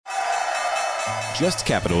Just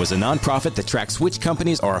Capital is a nonprofit that tracks which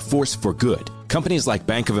companies are a force for good. Companies like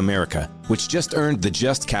Bank of America, which just earned the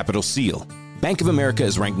Just Capital seal. Bank of America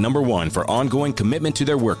is ranked #1 for ongoing commitment to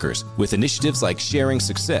their workers with initiatives like Sharing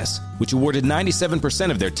Success, which awarded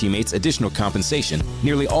 97% of their teammates additional compensation,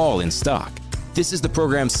 nearly all in stock. This is the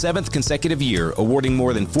program's 7th consecutive year, awarding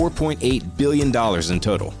more than $4.8 billion in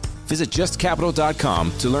total. Visit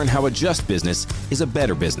JustCapital.com to learn how a just business is a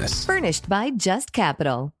better business. Furnished by Just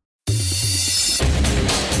Capital.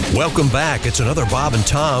 Welcome back. It's another Bob and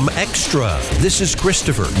Tom Extra. This is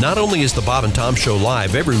Christopher. Not only is the Bob and Tom Show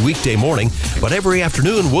live every weekday morning, but every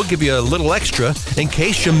afternoon we'll give you a little extra in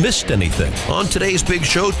case you missed anything. On today's big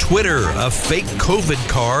show, Twitter, a fake COVID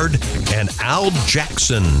card, and Al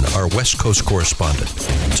Jackson, our West Coast correspondent.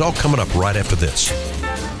 It's all coming up right after this.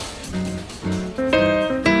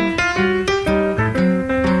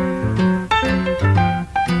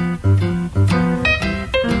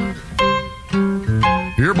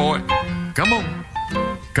 Here, boy. Come on.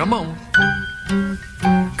 Come on.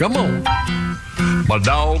 Come on. My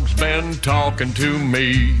dog's been talking to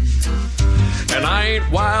me, and I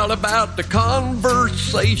ain't wild about the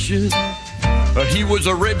conversation. He was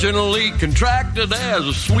originally contracted as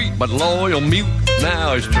a sweet but loyal mute.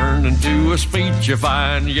 Now he's turned into a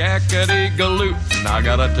speechifying yakety-galoot. And I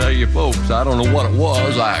gotta tell you, folks, I don't know what it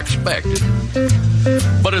was I expected,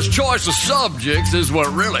 but his choice of subjects is what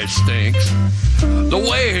really stinks. The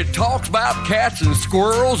way he talks about cats and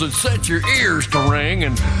squirrels, it sets your ears to ring.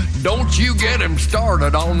 And don't you get him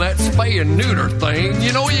started on that spay and neuter thing.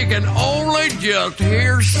 You know, you can only just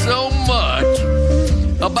hear so much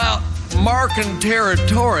about marking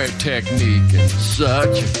territory technique and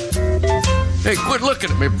such. Hey, quit looking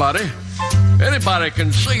at me, buddy. Anybody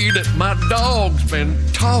can see that my dog's been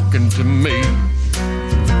talking to me.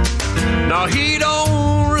 Now, he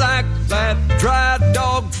don't like that dry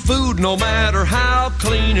dog food, no matter how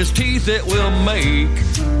clean his teeth it will make.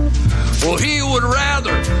 Well, he would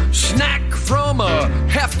rather snack from a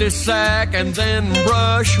hefty sack and then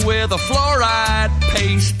brush with a fluoride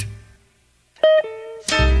paste.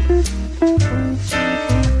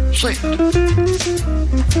 Sit.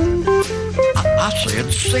 I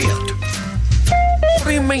said sit. What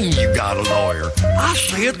do you mean you got a lawyer? I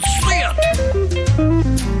said sit.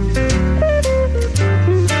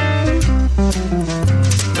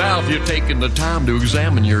 Now, if you're taking the time to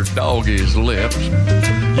examine your doggy's lips,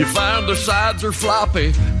 you find the sides are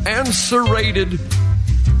floppy and serrated.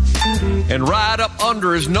 And right up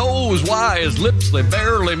under his nose, why, his lips, they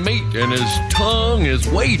barely meet. And his tongue is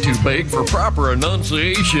way too big for proper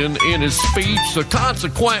enunciation in his speech. So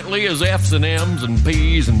consequently, his F's and M's and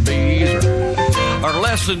P's and B's are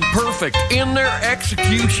less than perfect in their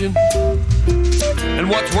execution. And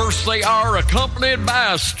what's worse, they are accompanied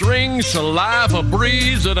by a string saliva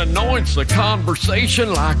breeze that anoints the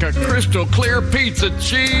conversation like a crystal clear pizza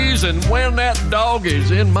cheese. And when that dog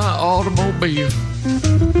is in my automobile,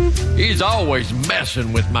 he's always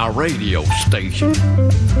messing with my radio station.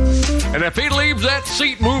 And if he leaves that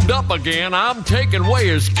seat moved up again, I'm taking away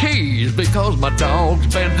his keys because my dog's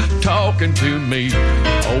been talking to me.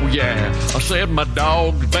 Oh yeah, I said my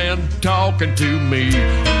dog's been talking to me.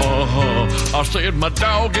 I said my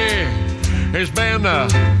doggy has been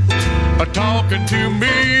talking to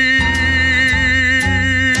me.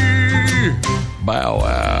 Bow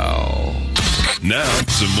wow. Now,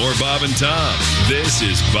 some more Bob and Tom. This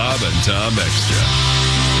is Bob and Tom Extra.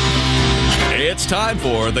 It's time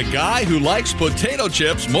for the guy who likes potato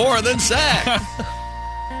chips more than Zach.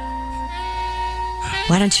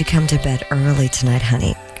 Why don't you come to bed early tonight,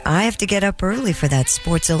 honey? I have to get up early for that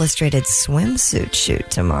Sports Illustrated swimsuit shoot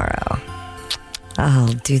tomorrow.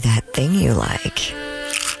 I'll do that thing you like.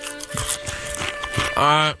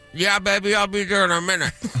 Yeah, baby, I'll be there in a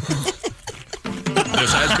minute.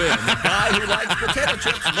 This has been the guy who likes potato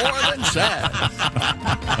chips more than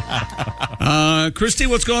Zach. Christy,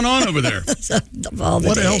 what's going on over there?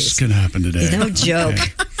 What else can happen today? No joke.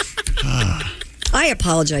 I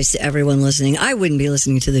apologize to everyone listening. I wouldn't be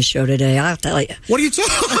listening to the show today. I'll tell you. What are you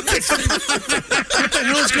talking about? What the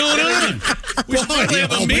hell's going on? We should probably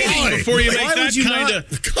have a meeting before you make that kind of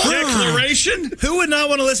declaration. Who would not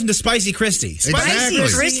want to listen to Spicy Christy? Spicy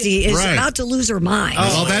Christy is about to lose her mind. Oh,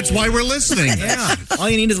 well, that's why we're listening. Yeah. All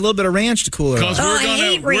you need is a little bit of ranch to cool her. I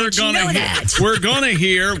hate ranch. You know that. We're going to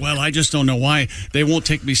hear, well, I just don't know why they won't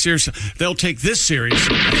take me seriously. They'll take this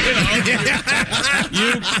seriously.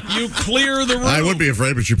 You clear the room. I would be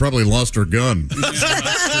afraid, but she probably lost her gun.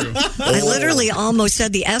 I literally almost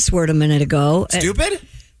said the S word a minute ago. Stupid?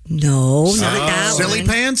 No, not that Silly one.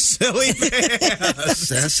 pants? Silly pants.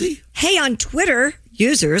 Sassy? Hey, on Twitter,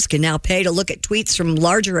 Users can now pay to look at tweets from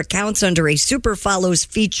larger accounts under a Super Follows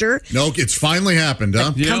feature. No, it's finally happened,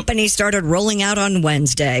 huh? The company started rolling out on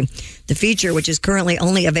Wednesday. The feature, which is currently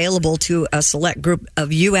only available to a select group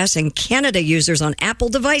of U.S. and Canada users on Apple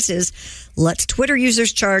devices, lets Twitter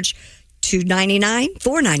users charge $2.99,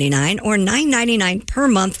 $4.99, or $9.99 per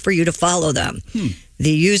month for you to follow them.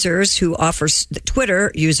 The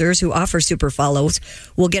Twitter users who offer Super Follows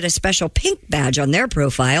will get a special pink badge on their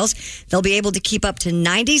profiles. They'll be able to keep up to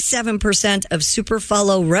 97% of Super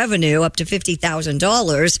Follow revenue, up to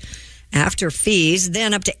 $50,000 after fees,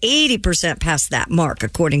 then up to 80% past that mark,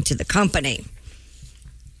 according to the company.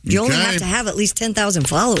 You only have to have at least 10,000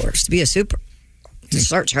 followers to be a super to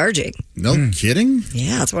start charging. No kidding?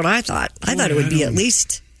 Yeah, that's what I thought. I thought it would be at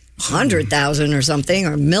least 100,000 or something,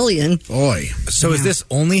 or a million. Boy. So is this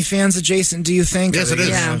OnlyFans adjacent, do you think? Yes, it is.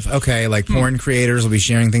 Yeah. Okay, like porn creators will be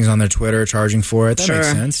sharing things on their Twitter, charging for it. That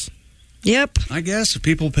makes sense. Yep. I guess if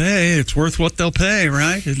people pay, it's worth what they'll pay,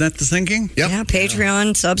 right? Isn't that the thinking? Yep. Yeah,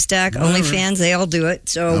 Patreon, Substack, OnlyFans, they all do it.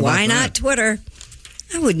 So why not Twitter?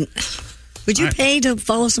 I wouldn't. Would you pay to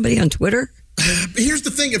follow somebody on Twitter? Here's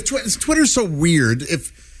the thing: if Twitter's so weird,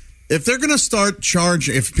 if they're going to start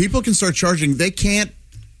charging, if people can start charging, they can't.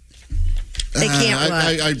 They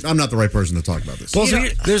can't. I'm not the right person to talk about this. Well, so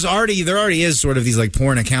there already is sort of these like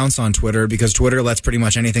porn accounts on Twitter because Twitter lets pretty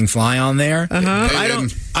much anything fly on there. I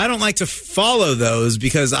don't like to follow those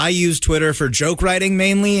because I use Twitter for joke writing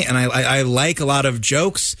mainly, and I like a lot of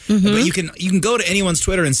jokes. But you can go to anyone's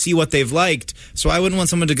Twitter and see what they've liked. So I wouldn't want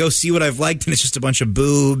someone to go see what I've liked and it's just a bunch of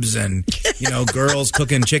boobs and girls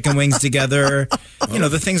cooking chicken wings together.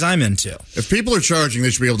 The things I'm into. If people are charging, they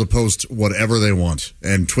should be able to post whatever they want,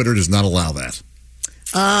 and Twitter does not allow that.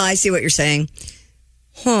 I see what you're saying.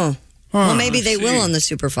 Well, maybe they will on the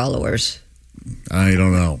super followers. I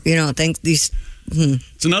don't know. You don't think these...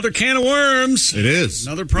 It's another can of worms. It is.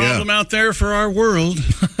 Another problem out there for our world.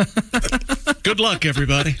 Good luck,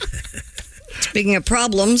 everybody. Speaking of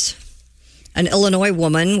problems, an Illinois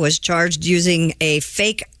woman was charged using a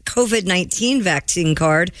fake COVID-19 vaccine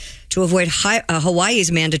card to avoid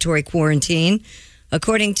Hawaii's mandatory quarantine.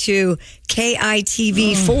 According to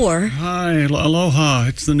KITV4. Hi, aloha.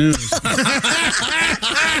 It's the news. Laid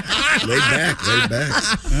back.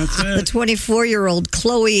 That's it. The 24-year-old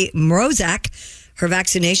Chloe Mrozak, her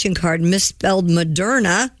vaccination card misspelled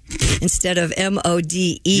Moderna instead of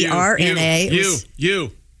MODERNA.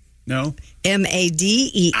 You. No.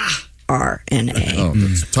 MADERNA. Oh,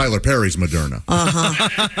 that's Tyler Perry's Moderna.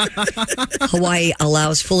 Hawaii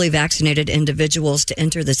allows fully vaccinated individuals to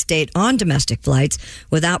enter the state on domestic flights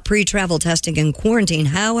without pre-travel testing and quarantine.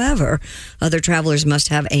 However, other travelers must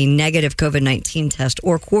have a negative COVID-19 test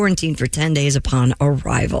or quarantine for 10 days upon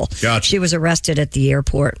arrival. Gotcha. She was arrested at the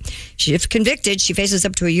airport. If convicted, she faces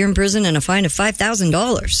up to a year in prison and a fine of $5,000.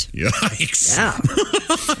 Yikes. Yeah.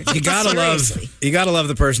 You gotta love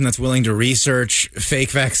the person that's willing to research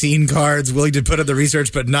fake vaccine cards, willing to put in the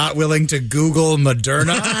research, but not willing to Google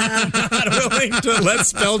Moderna. Not willing to let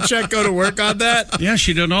spell check go to work on that. Yeah,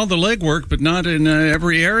 she did all the legwork, but not in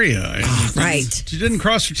every area. Right. She didn't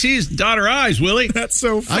cross her T's, dot her I's, Willie. That's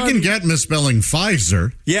so funny. I can get misspelling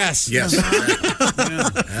Pfizer. Yes.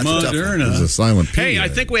 Moderna. It's a silent P. Hey, I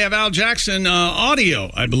think we have Al Jackson audio,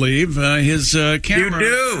 I believe. His camera. You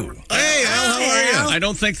do. Hey, Al, how are you? I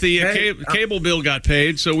don't think the cable bill got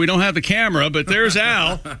paid, so we don't have the camera, but there's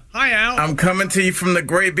Al. Hi, Al. I'm coming to you from the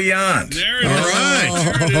great beyond. There it is. All right.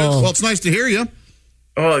 There it is. Well, it's nice to hear you.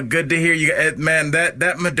 Oh, good to hear you. Man, that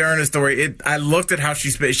Moderna story, I looked at how she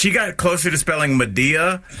spelled. She got closer to spelling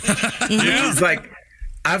Medea. Yeah. It's like,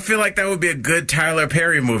 I feel like that would be a good Tyler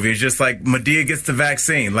Perry movie. It's just like Medea gets the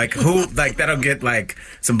vaccine. Like, who, like, that'll get, like,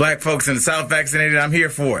 some black folks in the South vaccinated. I'm here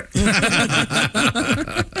for it.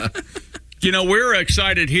 You know, we're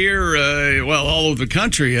excited here, all over the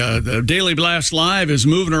country. The Daily Blast Live is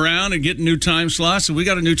moving around and getting new time slots. And we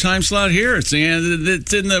got a new time slot here. It's in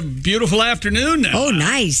the beautiful afternoon now. Oh,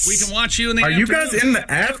 nice. We can watch you in the afternoon. Are you guys in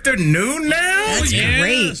the afternoon now? That's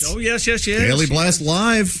great. Oh, yes. Daily Blast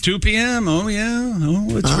Live. 2 p.m. Oh, yeah.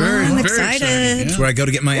 Oh, it's very excited. exciting. That's where I go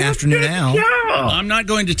to get my afternoon out. Well, I'm not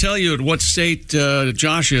going to tell you at what state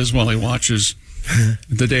Josh is while he watches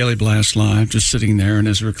the Daily Blast Live, just sitting there in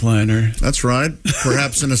his recliner. That's right.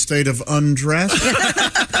 Perhaps in a state of undress.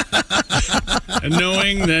 And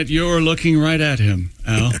knowing that you're looking right at him,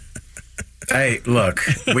 Al. Hey, look,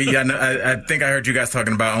 I think I heard you guys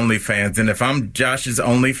talking about OnlyFans, and if I'm Josh's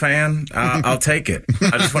only fan, I'll take it.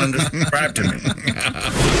 I just want him to subscribe to me.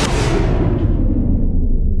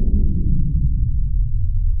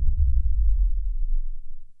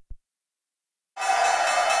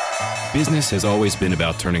 Business has always been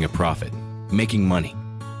about turning a profit. making money.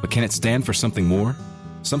 But can it stand for something more?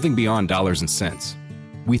 Something beyond dollars and cents?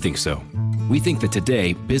 We think so. We think that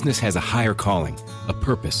today, business has a higher calling, a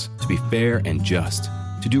purpose to be fair and just,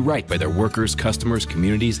 to do right by their workers, customers,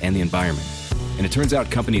 communities, and the environment. And it turns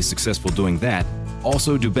out companies successful doing that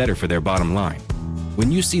also do better for their bottom line.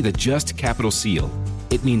 When you see the Just Capital seal,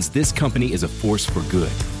 it means this company is a force for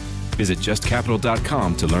good. Visit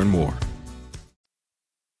justcapital.com to learn more.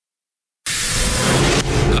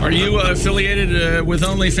 Are you affiliated with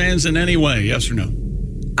OnlyFans in any way, yes or no?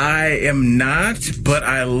 I am not, but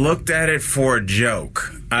I looked at it for a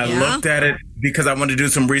joke. I looked at it because I wanted to do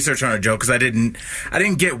some research on a joke, because I didn't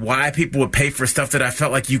get why people would pay for stuff that I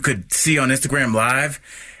felt like you could see on Instagram Live.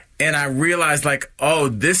 And I realized, like, oh,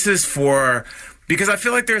 this is for, because I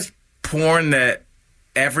feel like there's porn that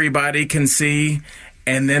everybody can see,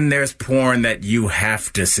 and then there's porn that you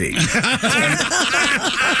have to see.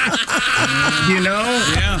 You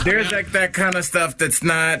know? There's like that kind of stuff that's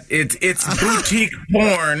not, it's boutique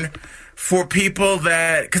porn for people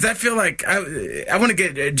that, because I feel like, I want to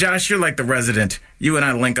get, Josh, you're like the resident. You and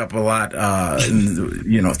I link up a lot,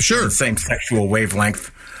 sure, same sexual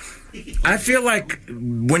wavelength. I feel like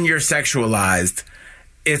when you're sexualized,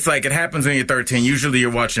 it's like it happens when you're 13. Usually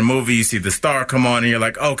you're watching a movie, you see the star come on, and you're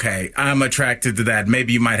like, okay, I'm attracted to that.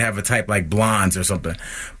 Maybe you might have a type like blondes or something.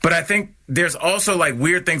 But I think there's also like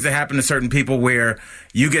weird things that happen to certain people where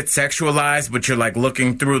you get sexualized, but you're like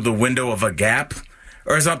looking through the window of a Gap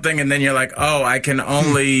or something, and then you're like, oh, I can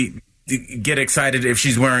only get excited if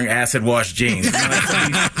she's wearing acid wash jeans.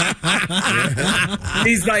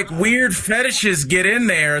 These like weird fetishes get in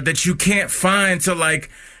there that you can't find. So like,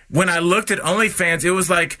 when I looked at OnlyFans, it was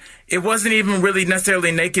like, it wasn't even really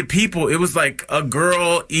necessarily naked people. It was like a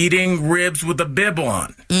girl eating ribs with a bib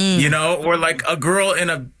on, you know, or like a girl in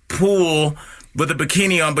a pool with a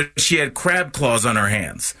bikini on, but she had crab claws on her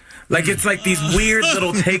hands. Like, it's like these weird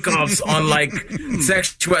little takeoffs on like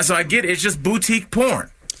sexual. So I get it. It's just boutique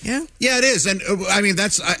porn. Yeah, it is, and I mean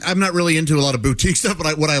I'm not really into a lot of boutique stuff,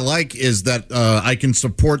 but what I like is that I can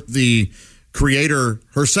support the creator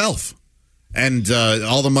herself. And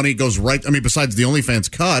all the money goes right. I mean, besides the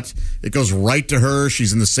OnlyFans cut, it goes right to her.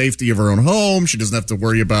 She's in the safety of her own home. She doesn't have to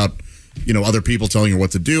worry about, other people telling her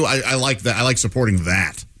what to do. I like that. I like supporting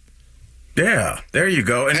that. Yeah, there you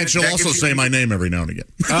go. And she'll also say my name every now and again.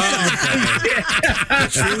 Oh, okay. The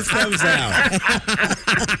truth comes out.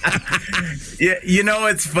 Yeah,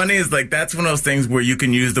 it's funny. Is like that's one of those things where you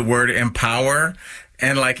can use the word empower,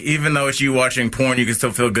 and like even though it's you watching porn, you can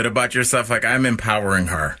still feel good about yourself. Like, I'm empowering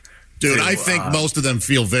her. Dude, I think most of them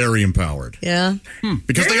feel very empowered. Yeah.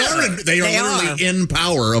 Because they are literally in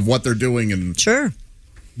power of what they're doing. And sure.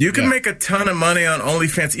 You can make a ton of money on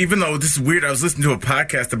OnlyFans, even though this is weird. I was listening to a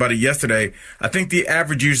podcast about it yesterday. I think the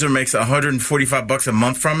average user makes $145 a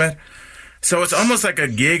month from it. So it's almost like a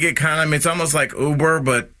gig economy. It's almost like Uber,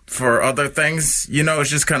 but for other things. It's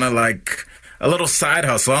just kind of like a little side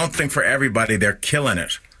hustle. I don't think for everybody they're killing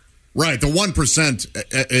it. Right, the 1%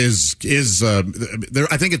 is there.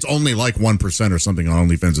 I think it's only like 1% or something on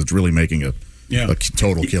OnlyFans that's really making a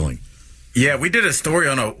total killing. Yeah, we did a story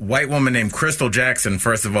on a white woman named Crystal Jackson.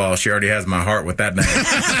 First of all, she already has my heart with that name.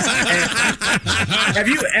 Have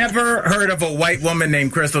you ever heard of a white woman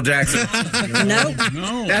named Crystal Jackson? No.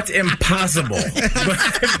 That's impossible.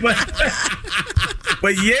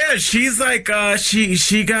 But yeah, she's like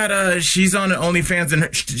she's on OnlyFans,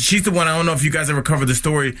 and she's the one. I don't know if you guys ever covered the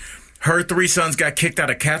story. Her 3 sons got kicked out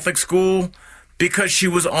of Catholic school because she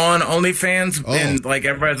was on OnlyFans, and like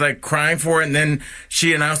everybody's like crying for it. And then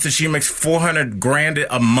she announced that she makes $400,000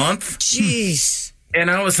 a month. Jeez. And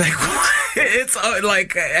I was like, what? It's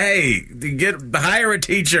like, hey, hire a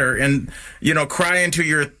teacher and cry into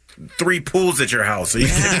your 3 pools at your house. Are you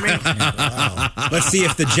kidding me? Wow. Let's see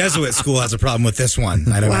if the Jesuit school has a problem with this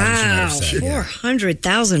one. I don't know.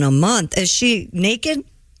 $400,000 a month. Is she naked?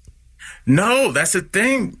 No, that's the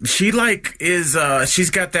thing. She is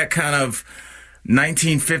she's got that kind of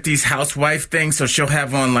 1950s housewife thing, so she'll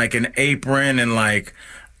have on like an apron and like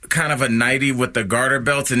kind of a nightie with the garter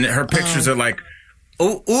belts, and her pictures are like,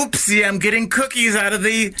 oh, oopsie, I'm getting cookies out of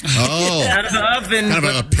the oven. Kind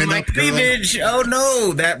of a pin-up cleavage. Oh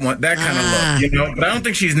no, that kind of look, But I don't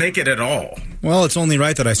think she's naked at all. Well, it's only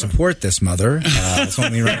right that I support this mother. It's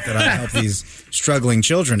only right that I help these struggling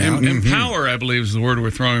children out. Empower, I believe, is the word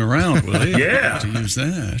we're throwing around, Willie. Yeah. To use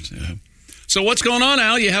that. Yeah. So what's going on,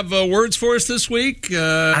 Al? You have words for us this week?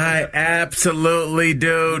 I absolutely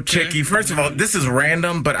do, okay. Chicky. First of all, this is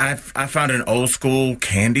random, but I found an old school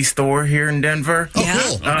candy store here in Denver.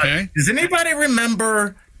 Oh, cool. Okay. Does anybody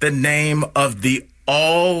remember the name of the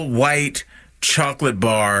all-white chocolate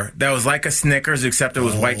bar that was like a Snickers, except it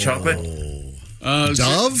was white chocolate?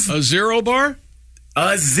 Dove? A Zero Bar?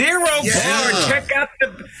 A Zero Bar. Check out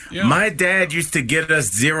the. Yeah. My dad used to get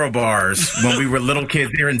us Zero Bars when we were little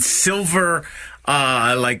kids. They're in silver.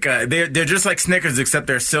 They're just like Snickers, except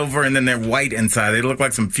they're silver and then they're white inside. They look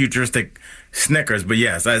like some futuristic Snickers. But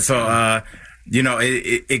yes, it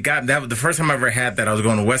got that. The first time I ever had that, I was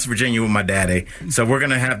going to West Virginia with my daddy. So we're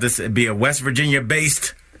gonna have this be a West Virginia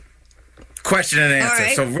based question and answer.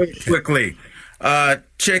 Right. So really quickly.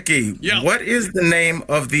 Chicky, what is the name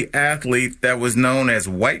of the athlete that was known as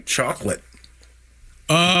White Chocolate?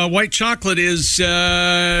 White Chocolate is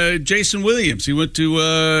Jason Williams. He went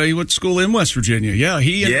to school in West Virginia. Yeah,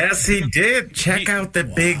 he did. Check out the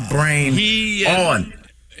big brain. He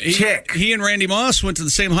and Randy Moss went to the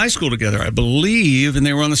same high school together, I believe, and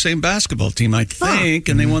they were on the same basketball team, I think,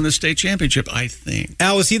 and they won the state championship, I think.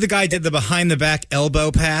 Al, was he the guy who did the behind-the-back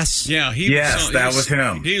elbow pass? Yeah. That was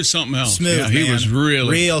him. He was something else. Smooth, he was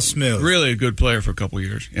real smooth. Really a good player for a couple of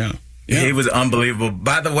years, yeah. He was unbelievable.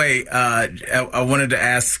 By the way, I wanted to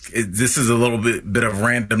ask, this is a little bit of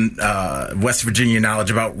random West Virginia knowledge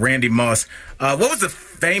about Randy Moss. What was the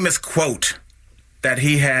famous quote that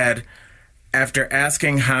he had after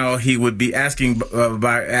asking how he would be asked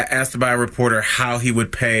by a reporter how he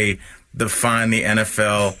would pay the fine the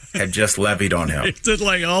NFL had just levied on him? It's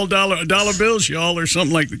like all dollar bills, y'all, or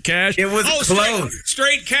something like the cash. It was close.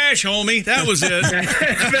 Straight cash, homie. That was it.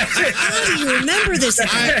 How do you remember this?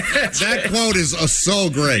 That quote is so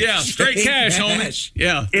great. Yeah, straight cash, homie.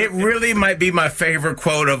 Yeah. It really might be my favorite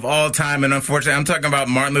quote of all time, and unfortunately, I'm talking about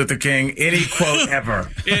Martin Luther King. Any quote ever.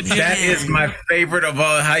 That is my favorite of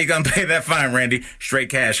all. How you gonna pay that fine, Randy? Straight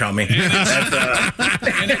cash, homie.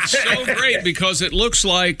 And it's so great because it looks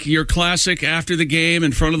like your classic after the game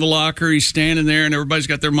in front of the locker. He's standing there, and everybody's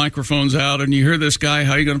got their microphones out, and you hear this guy,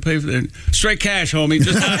 how are you going to pay for that? Straight cash, homie.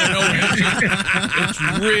 Just out of nowhere. It's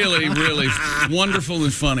really, really wonderful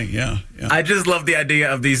and funny. Yeah. I just love the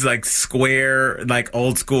idea of these like square, like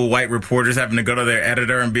old school white reporters having to go to their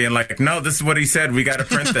editor and being like, no, this is what he said. We got to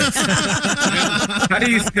print this. How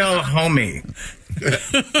do you spell homie?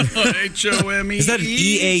 H-O-M-E. Is that an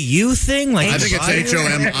EAU thing? I think it's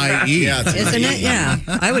H-O-M-I-E. Isn't it? Yeah.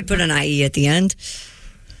 I would put an I-E at the end.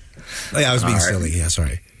 Oh, yeah, I was being silly. Yeah,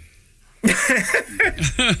 sorry.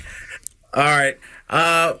 All right.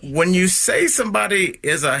 When you say somebody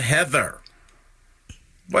is a Heather,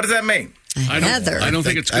 what does that mean? I don't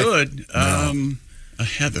think it's good. A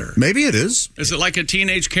Heather. Maybe it is. Is it like a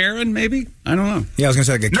teenage Karen, maybe? I don't know. Yeah, I was going to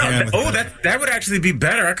say like a Karen. That would actually be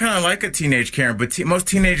better. I kind of like a teenage Karen, but most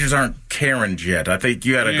teenagers aren't Karens yet. I think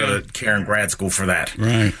you got to go to Karen grad school for that.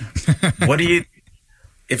 Right. What do you...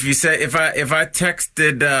 If you say if I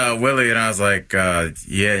texted Willie and I was like,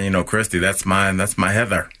 Christy, that's my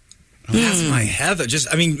Heather. Oh, that's my Heather.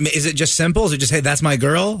 Is it just simple? Is it just, hey, that's my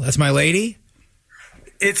girl? That's my lady?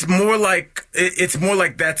 It's more like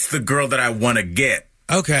that's the girl that I want to get.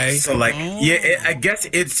 Okay. So I guess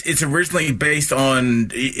it's originally based on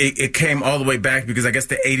it came all the way back because I guess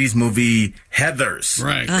the 80s movie Heathers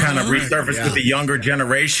kind of resurfaced with the younger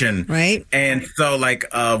generation. Right. And so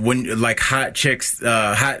when hot chicks,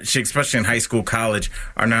 especially in high school, college,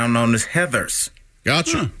 are now known as Heathers.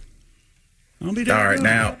 Gotcha. I'll be all right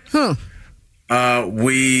now.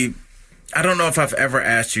 I don't know if I've ever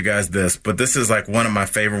asked you guys this, but this is like one of my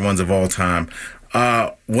favorite ones of all time.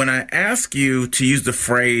 When I ask you to use the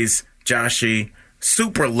phrase, Joshy,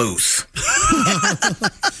 super loose.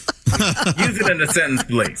 Use it in a sentence,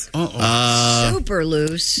 please. Super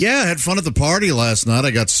loose. Yeah, I had fun at the party last night.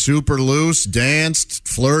 I got super loose, danced,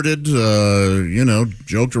 flirted,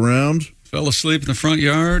 joked around. Fell asleep in the front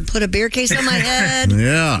yard. Put a beer case on my head.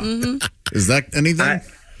 Yeah. Mm-hmm. Is that anything?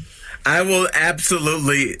 I will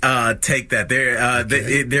absolutely take that.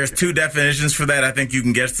 There's two definitions for that. I think you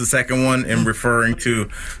can guess the second one in referring to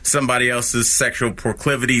somebody else's sexual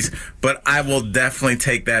proclivities, but I will definitely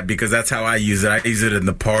take that because that's how I use it. I use it in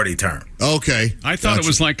the party term. Okay. I thought it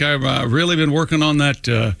was like I've really been working on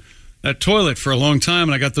that toilet for a long time,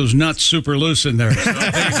 and I got those nuts super loose in there. So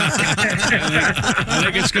I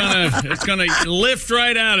think it's gonna lift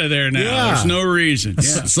right out of there now. Yeah. There's no reason.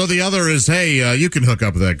 Yeah. So the other is, hey, you can hook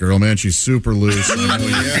up with that girl, man. She's super loose.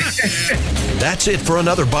 That's it for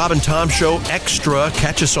another Bob and Tom Show Extra.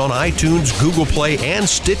 Catch us on iTunes, Google Play, and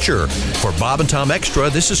Stitcher. For Bob and Tom Extra,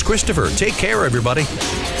 this is Christopher. Take care, everybody.